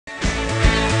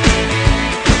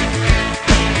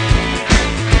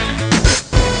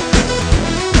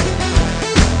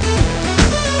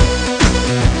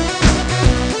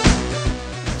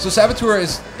So Saboteur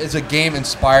is a game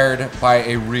inspired by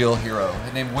a real hero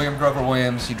named William Grover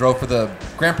Williams. He drove for the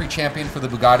Grand Prix champion for the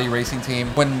Bugatti racing team.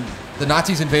 When the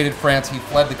Nazis invaded France, he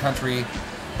fled the country,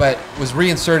 but was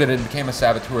reinserted and became a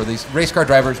saboteur. These race car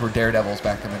drivers were daredevils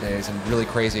back in the days and really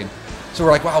crazy. And so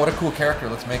we're like, wow, what a cool character.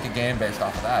 Let's make a game based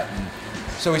off of that. And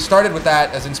so we started with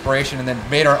that as inspiration and then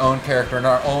made our own character in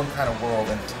our own kind of world.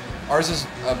 And ours is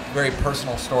a very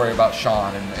personal story about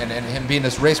Sean and him being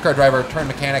this race car driver turned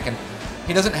mechanic. And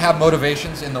he doesn't have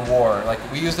motivations in the war. Like,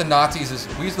 we use the Nazis as,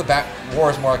 we use the war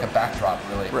as more like a backdrop,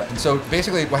 really. Right. And so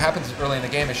basically what happens early in the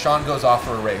game is Sean goes off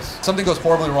for a race. Something goes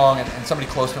horribly wrong and somebody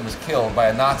close to him is killed by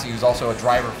a Nazi who's also a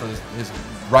driver for his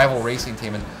rival racing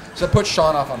team. And so it puts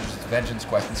Sean off on just a vengeance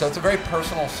quest. And so it's a very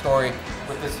personal story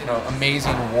with this, you know,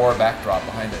 amazing war backdrop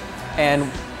behind it. And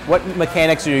what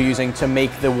mechanics are you using to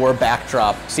make the war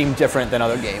backdrop seem different than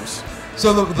other games?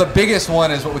 So the biggest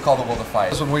one is what we call the Will to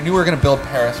Fight. So when we knew we were going to build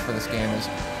Paris for this game, is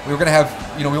we were going to have,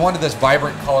 you know, we wanted this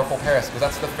vibrant, colorful Paris because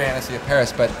that's the fantasy of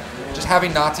Paris. But just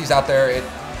having Nazis out there,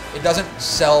 it doesn't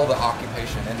sell the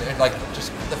occupation and like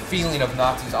just the feeling of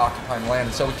Nazis occupying land.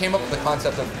 And so we came up with the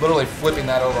concept of literally flipping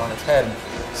that over on its head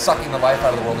and sucking the life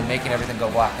out of the world and making everything go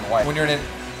black and white. When you're in an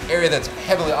area that's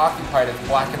heavily occupied, it's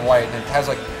black and white, and it has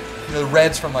like, you know, the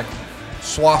reds from like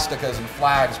swastikas and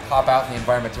flags pop out in the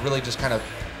environment to really just kind of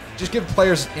just give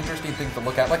players interesting things to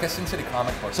look at, like a Sin City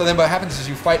comic book. So then what happens is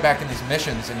you fight back in these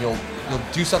missions and you'll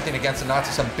do something against the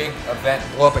Nazis, some big event,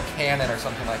 blow up a cannon or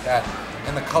something like that,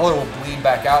 and the color will bleed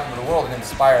back out into the world and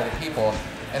inspire the people.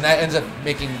 And that ends up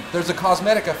making, there's a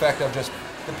cosmetic effect of just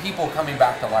the people coming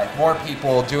back to life. More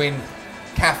people doing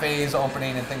cafes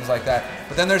opening and things like that.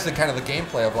 But then there's the kind of the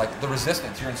gameplay of like the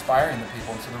resistance. You're inspiring the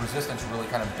people, and so the resistance really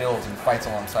kind of builds and fights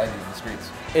alongside you in the streets.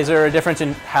 Is there a difference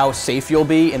in how safe you'll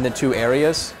be in the two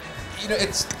areas? You know,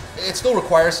 it still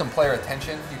requires some player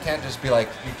attention. You can't just be like,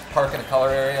 you park in a color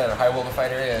area or a high will to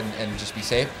fight area and just be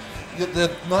safe.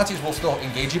 The Nazis will still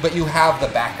engage you, but you have the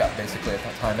backup basically at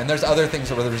that time. And there's other things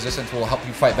where the resistance will help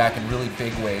you fight back in really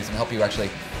big ways and help you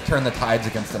actually turn the tides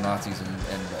against the Nazis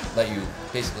and let you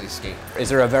basically escape. Is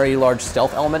there a very large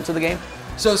stealth element to the game?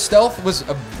 So stealth was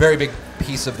a very big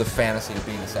piece of the fantasy of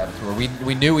being a saboteur.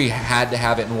 We knew we had to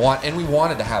have it and we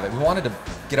wanted to have it. We wanted to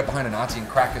get up behind a Nazi and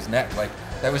crack his neck. Like,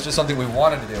 that was just something we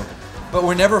wanted to do. But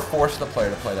we're never forced the player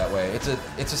to play that way. It's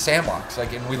a sandbox,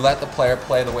 like, and we let the player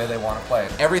play the way they want to play.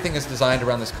 Everything is designed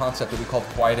around this concept that we call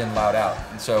quiet in, loud out.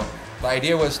 And so the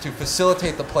idea was to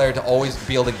facilitate the player to always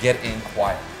be able to get in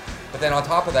quiet. But then on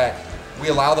top of that, we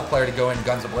allow the player to go in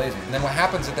guns a-blazing. And then what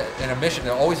happens in a mission, it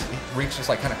always reaches this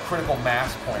like kind of critical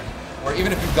mass point, where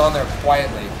even if you've gone there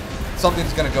quietly,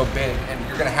 something's going to go big, and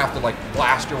you're going to have to like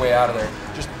blast your way out of there.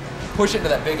 Just push it into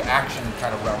that big action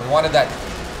kind of realm. We wanted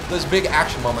those big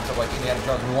action moments of like Indiana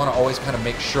Jones. We want to always kind of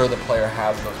make sure the player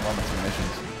has those moments in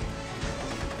missions.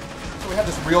 So we had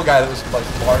this real guy that was like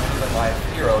larger than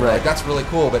life hero. Right. Like, that's really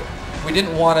cool, but we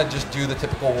didn't want to just do the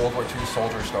typical World War II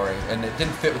soldier story, and it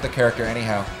didn't fit with the character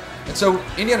anyhow. And so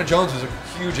Indiana Jones was a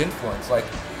huge influence. Like,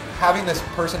 having this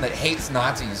person that hates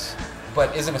Nazis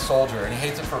but isn't a soldier, and he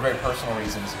hates it for very personal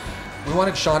reasons. We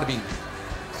wanted Sean to be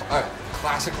a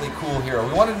classically cool hero.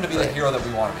 We wanted him to be the hero that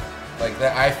we want to be. Like,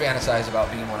 that I fantasize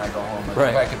about being when I go home.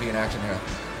 Like, if I could be an action hero.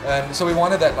 And so we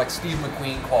wanted that like Steve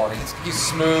McQueen quality. He's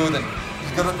smooth and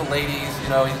he's good with the ladies. You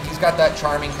know, he's got that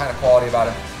charming kind of quality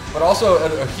about him. But also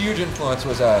a huge influence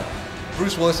was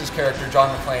Bruce Willis's character,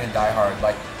 John McClane in Die Hard.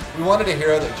 Like, we wanted a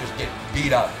hero that would just get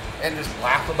beat up and just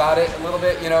laugh about it a little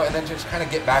bit, you know, and then just kind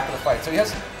of get back to the fight. So he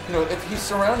has, you know, if he's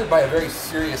surrounded by a very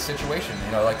serious situation,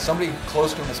 you know, like somebody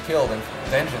close to him is killed and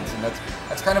vengeance, and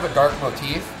that's kind of a dark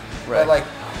motif. Right. But like,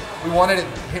 we wanted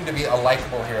him to be a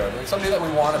likable hero, somebody that we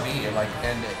want to be, and like,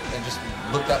 and just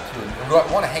looked up to, and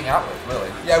want to hang out with, really.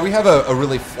 Yeah, we have a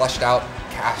really fleshed out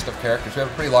cast of characters. We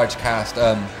have a pretty large cast,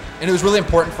 and it was really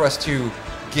important for us to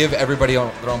give everybody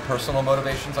their own personal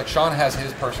motivations. Like, Sean has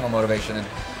his personal motivation,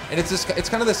 and it's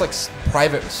kind of this like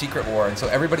private secret war, and so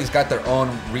everybody's got their own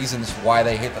reasons why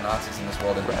they hate the Nazis in this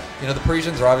world. And you know, the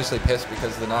Parisians are obviously pissed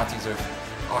because the Nazis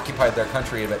have occupied their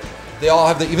country, but they all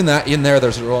have even that in there.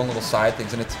 There's their own little side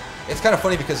things, and it's kind of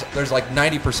funny because there's like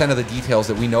 90% of the details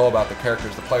that we know about the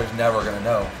characters the player's never going to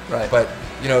know. Right. But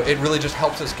you know, it really just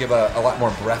helps us give a lot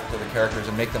more breadth to the characters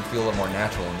and make them feel a little more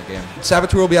natural in the game.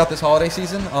 Saboteur will be out this holiday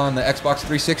season on the Xbox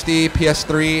 360,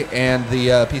 PS3, and the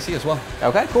PC as well.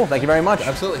 Okay, cool. Thank you very much.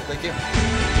 Absolutely. Thank you.